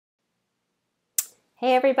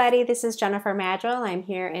Hey everybody, this is Jennifer Maddrell. I'm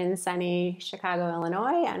here in sunny Chicago,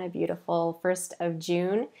 Illinois on a beautiful 1st of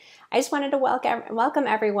June. I just wanted to welcome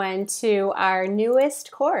everyone to our newest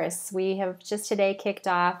course. We have just today kicked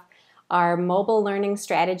off our Mobile Learning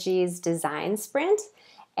Strategies Design Sprint,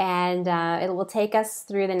 and it will take us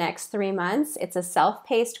through the next 3 months. It's a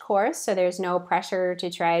self-paced course, so there's no pressure to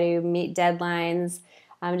try to meet deadlines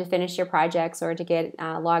to finish your projects or to get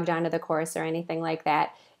logged onto the course or anything like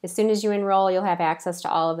that. As soon as you enroll, you'll have access to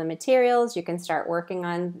all of the materials. You can start working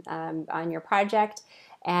on your project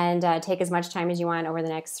and take as much time as you want over the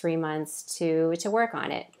next 3 months to work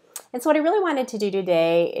on it. And so what I really wanted to do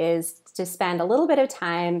today is to spend a little bit of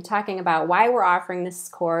time talking about why we're offering this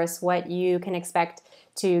course, what you can expect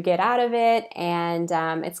to get out of it, and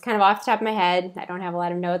it's kind of off the top of my head. I don't have a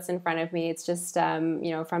lot of notes in front of me. It's just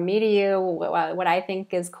from me to you, what I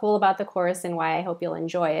think is cool about the course and why I hope you'll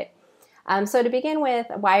enjoy it. So to begin with,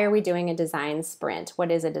 why are we doing a design sprint?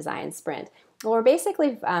 What is a design sprint? Well, we're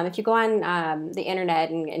basically, if you go on the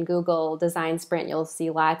internet and Google design sprint, you'll see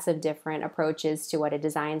lots of different approaches to what a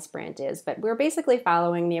design sprint is. But we're basically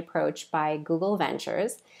following the approach by Google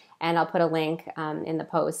Ventures, and I'll put a link in the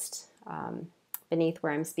post beneath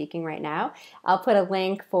where I'm speaking right now. I'll put a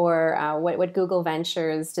link for what Google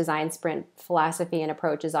Ventures design sprint philosophy and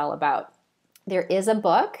approach is all about. There is a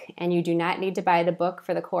book, and you do not need to buy the book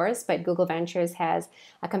for the course, but Google Ventures has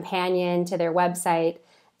a companion to their website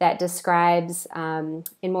that describes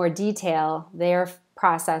in more detail their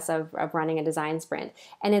process of running a design sprint.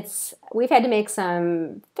 And we've had to make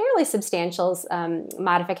some fairly substantial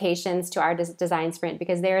modifications to our design sprint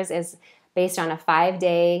because theirs is based on a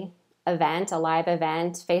 5-day event, a live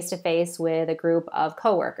event, face-to-face with a group of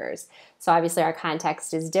coworkers. So obviously our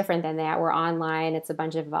context is different than that. We're online. It's a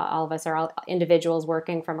bunch of, all of us are all individuals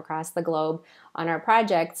working from across the globe on our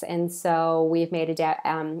projects. And so we've made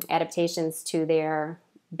adaptations to their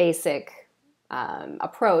basic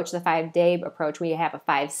approach, the 5-day approach. We have a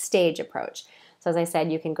 5-stage approach. So as I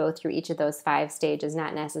said, you can go through each of those 5 stages,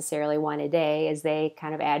 not necessarily one a day, as they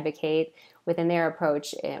kind of advocate within their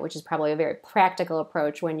approach, which is probably a very practical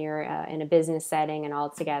approach when you're in a business setting and all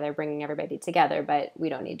together, bringing everybody together, but we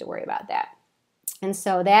don't need to worry about that. And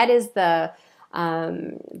so that is the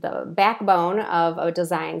backbone of a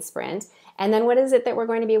design sprint. And then what is it that we're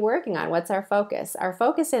going to be working on? What's our focus? Our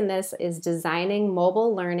focus in this is designing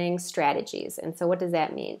mobile learning strategies. And so what does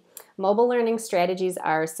that mean? Mobile learning strategies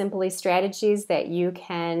are simply strategies that you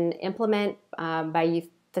can implement by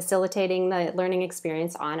facilitating the learning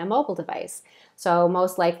experience on a mobile device. So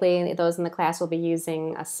most likely those in the class will be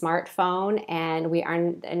using a smartphone, and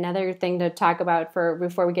another thing to talk about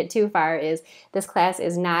before we get too far is this class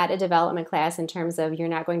is not a development class in terms of you're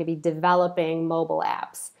not going to be developing mobile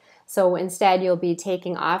apps. So instead you'll be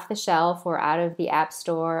taking off the shelf or out of the App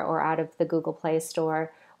Store or out of the Google Play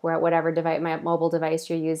Store, or whatever mobile device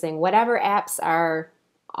you're using, whatever apps are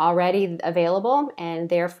already available and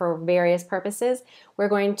there for various purposes, we're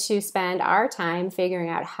going to spend our time figuring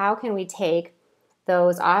out how can we take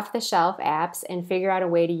those off-the-shelf apps and figure out a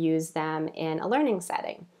way to use them in a learning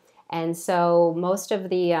setting. And so most of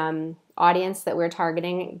the audience that we're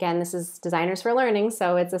targeting, again, this is Designers for Learning,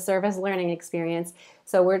 so it's a service learning experience.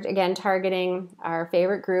 So we're, again, targeting our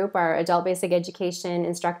favorite group, our adult basic education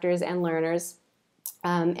instructors and learners.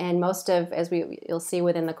 And most of, you'll see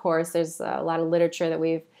within the course, there's a lot of literature that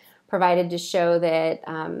we've provided to show that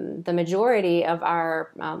the majority of our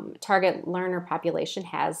target learner population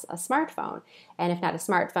has a smartphone, and if not a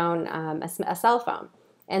smartphone, a cell phone.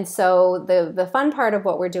 And so the fun part of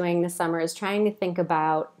what we're doing this summer is trying to think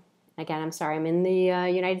about, again, I'm sorry, I'm in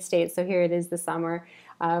the United States, so here it is this summer,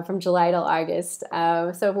 from July till August.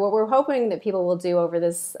 So what we're hoping that people will do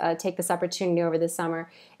take this opportunity over this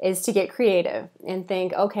summer is to get creative and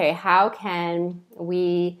think, okay, how can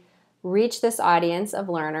we reach this audience of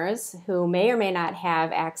learners who may or may not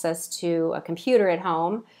have access to a computer at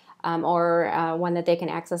home or one that they can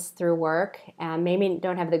access through work, maybe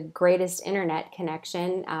don't have the greatest internet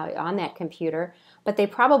connection on that computer, but they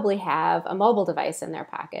probably have a mobile device in their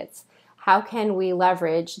pockets. How can we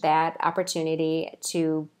leverage that opportunity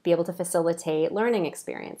to be able to facilitate learning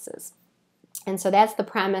experiences? And so that's the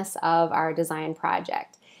premise of our design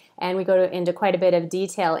project. And we go into quite a bit of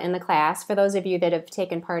detail in the class. For those of you that have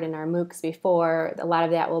taken part in our MOOCs before, a lot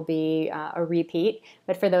of that will be a repeat.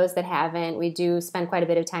 But for those that haven't, we do spend quite a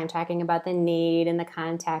bit of time talking about the need and the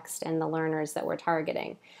context and the learners that we're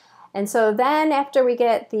targeting. And so then after we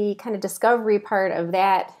get the kind of discovery part of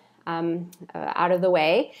that out of the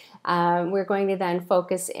way, we're going to then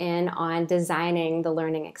focus in on designing the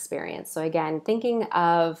learning experience. So again, thinking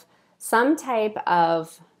of some type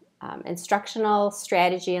of instructional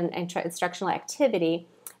strategy and instructional activity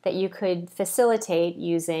that you could facilitate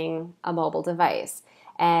using a mobile device.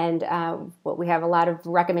 And we have a lot of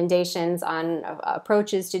recommendations on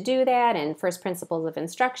approaches to do that, and first principles of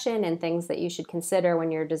instruction, and things that you should consider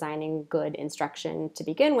when you're designing good instruction to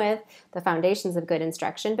begin with, the foundations of good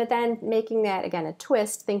instruction, but then making that, again, a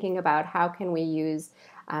twist, thinking about how can we use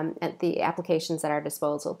the applications at our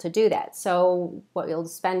disposal to do that. So what you'll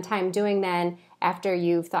spend time doing then, after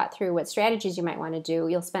you've thought through what strategies you might want to do,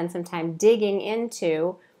 you'll spend some time digging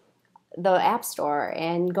into the App Store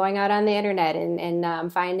and going out on the internet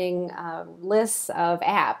and finding lists of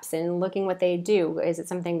apps and looking what they do. Is it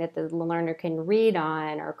something that the learner can read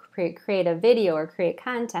on, or create a video or create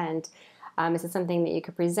content? Is it something that you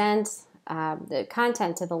could present the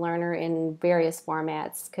content to the learner in various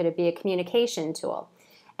formats? Could it be a communication tool?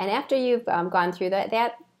 And after you've gone through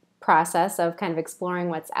that process of kind of exploring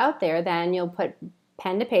what's out there, then you'll put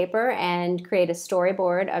pen to paper and create a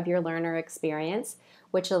storyboard of your learner experience,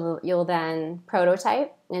 which you'll then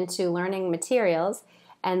prototype into learning materials.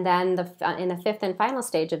 And then in the fifth and final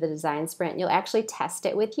stage of the design sprint, you'll actually test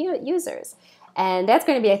it with users. And that's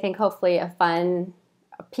going to be, I think, hopefully a fun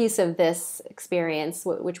piece of this experience,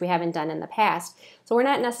 which we haven't done in the past. So we're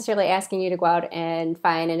not necessarily asking you to go out and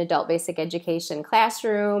find an adult basic education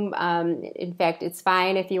classroom. In fact, it's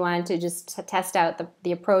fine if you want to just test out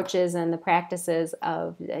the approaches and the practices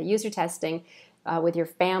of user testing with your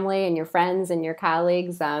family and your friends and your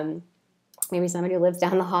colleagues. Maybe somebody who lives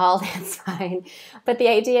down the hall, that's fine. But the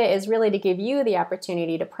idea is really to give you the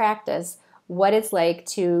opportunity to practice what it's like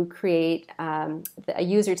to create a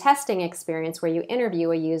user testing experience where you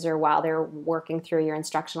interview a user while they're working through your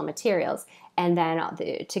instructional materials, and then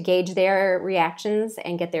to gauge their reactions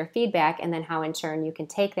and get their feedback, and then how in turn you can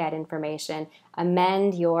take that information,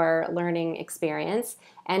 amend your learning experience,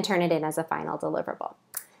 and turn it in as a final deliverable.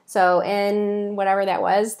 So in whatever that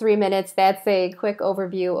was, 3 minutes, that's a quick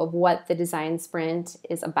overview of what the design sprint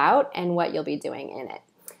is about and what you'll be doing in it.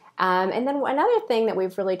 And then another thing that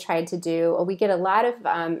we've really tried to do, we get a lot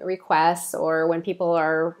of requests, or when people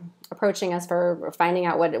are approaching us for finding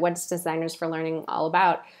out what's Designers for Learning all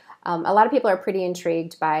about, a lot of people are pretty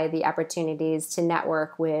intrigued by the opportunities to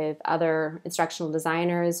network with other instructional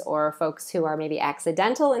designers, or folks who are maybe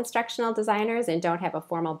accidental instructional designers and don't have a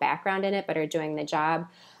formal background in it but are doing the job.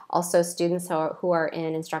 Also, students who are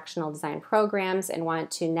in instructional design programs and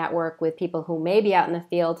want to network with people who may be out in the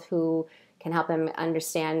field who can help them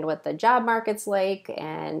understand what the job market's like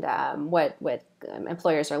and what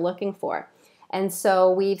employers are looking for. And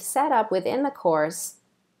so we've set up within the course,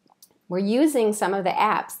 we're using some of the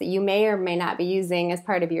apps that you may or may not be using as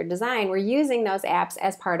part of your design. We're using those apps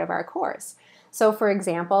as part of our course. So for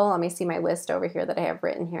example, let me see my list over here that I have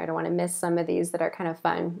written here. I don't want to miss some of these that are kind of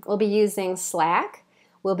fun. We'll be using Slack.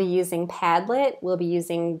 We'll be using Padlet. We'll be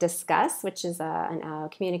using Discuss, which is a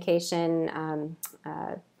communication,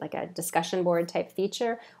 like a discussion board type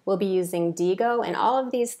feature. We'll be using Digo, and all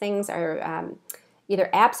of these things are either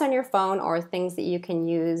apps on your phone or things that you can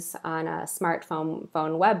use on a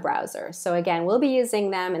smartphone web browser. So again, we'll be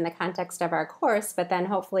using them in the context of our course, but then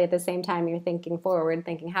hopefully at the same time you're thinking forward,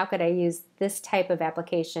 thinking how could I use this type of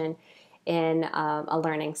application in a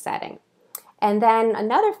learning setting. And then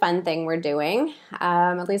another fun thing we're doing,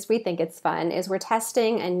 at least we think it's fun, is we're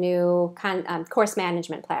testing a new course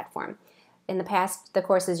management platform. In the past, the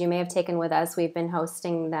courses you may have taken with us, we've been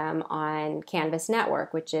hosting them on Canvas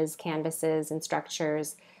Network, which is Canvas's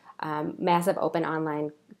Instructure's massive open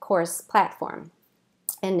online course platform.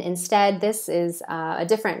 And instead, this is a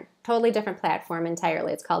totally different platform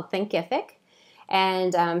entirely. It's called Thinkific.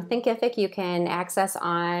 And Thinkific you can access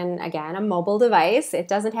on, again, a mobile device. It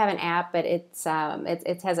doesn't have an app, but it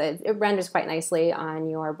renders quite nicely on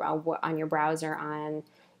your browser, on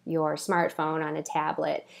your smartphone, on a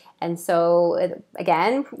tablet. And so,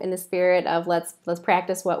 again, in the spirit of let's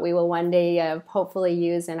practice what we will one day hopefully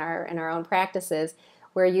use in our own practices,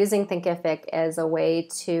 we're using Thinkific as a way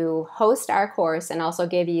to host our course and also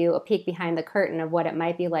give you a peek behind the curtain of what it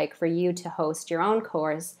might be like for you to host your own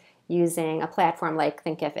course using a platform like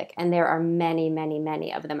Thinkific. And there are many, many,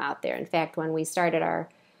 many of them out there. In fact, when we started our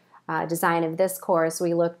design of this course,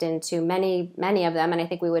 we looked into many, many of them, and I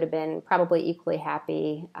think we would have been probably equally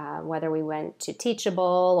happy whether we went to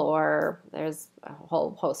Teachable, or there's a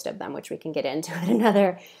whole host of them, which we can get into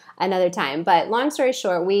at another time. But long story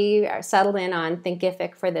short, we are settled in on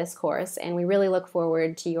Thinkific for this course, and we really look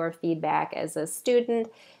forward to your feedback as a student,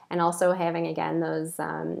 and also having, again, those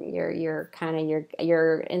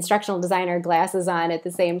your instructional designer glasses on at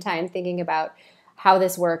the same time, thinking about how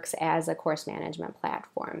this works as a course management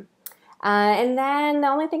platform. And then the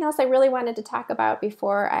only thing else I really wanted to talk about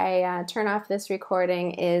before I turn off this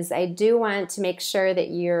recording is I do want to make sure that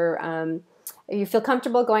you feel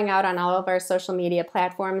comfortable going out on all of our social media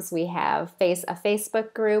platforms. We have a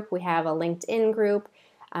Facebook group, we have a LinkedIn group,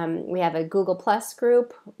 we have a Google Plus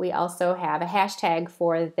group. We also have a hashtag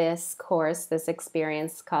for this course, this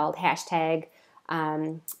experience, called hashtag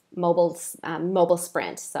mobile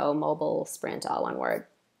sprint. So mobile sprint, all one word.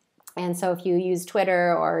 And so if you use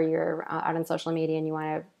Twitter or you're out on social media and you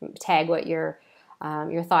want to tag what your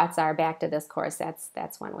thoughts are back to this course,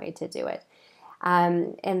 that's one way to do it.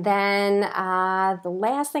 And then the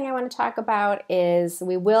last thing I want to talk about is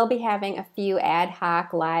we will be having a few ad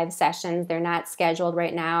hoc live sessions. They're not scheduled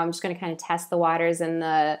right now. I'm just going to kind of test the waters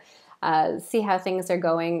and see how things are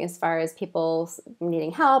going as far as people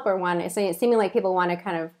needing help or seeming like people want to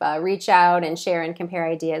kind of reach out and share and compare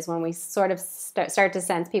ideas. When we sort of start to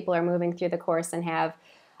sense people are moving through the course and have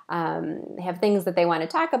things that they want to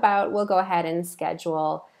talk about, we'll go ahead and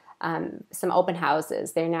schedule some open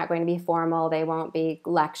houses. They're not going to be formal. They won't be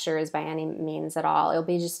lectures by any means at all. It'll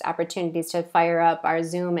be just opportunities to fire up our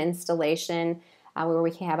Zoom installation where we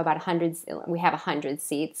can have about 100. We have 100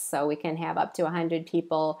 seats, so we can have up to 100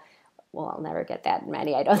 people. Well, I'll never get that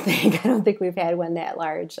many, I don't think. I don't think we've had one that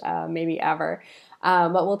large, maybe ever.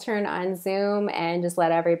 But we'll turn on Zoom and just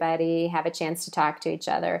let everybody have a chance to talk to each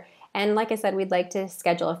other. And like I said, we'd like to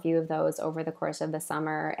schedule a few of those over the course of the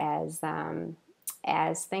summer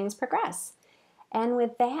as things progress. And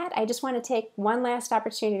with that, I just want to take one last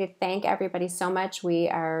opportunity to thank everybody so much. We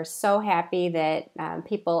are so happy that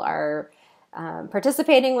people are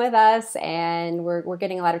participating with us, and we're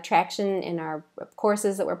getting a lot of traction in our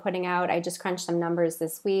courses that we're putting out. I just crunched some numbers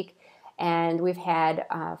this week, and we've had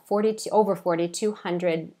over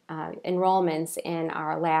 4,200 enrollments in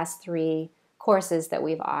our last 3 courses that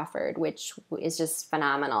we've offered, which is just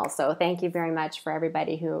phenomenal. So thank you very much for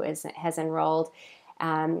everybody who has enrolled.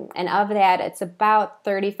 And of that, it's about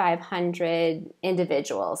 3,500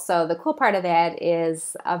 individuals. So the cool part of that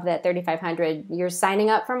is, of that 3,500, you're signing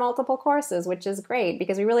up for multiple courses, which is great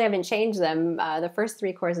because we really haven't changed them. The first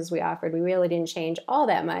 3 courses we offered, we really didn't change all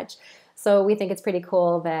that much. So we think it's pretty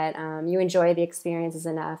cool that you enjoy the experiences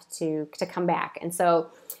enough to come back. And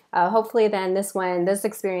so hopefully then this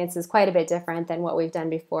experience is quite a bit different than what we've done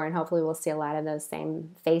before, and hopefully we'll see a lot of those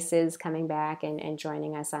same faces coming back and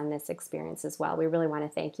joining us on this experience as well. We really want to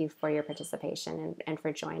thank you for your participation and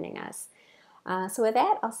for joining us. So with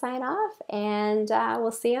that, I'll sign off, and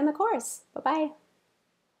we'll see you on the course. Bye-bye.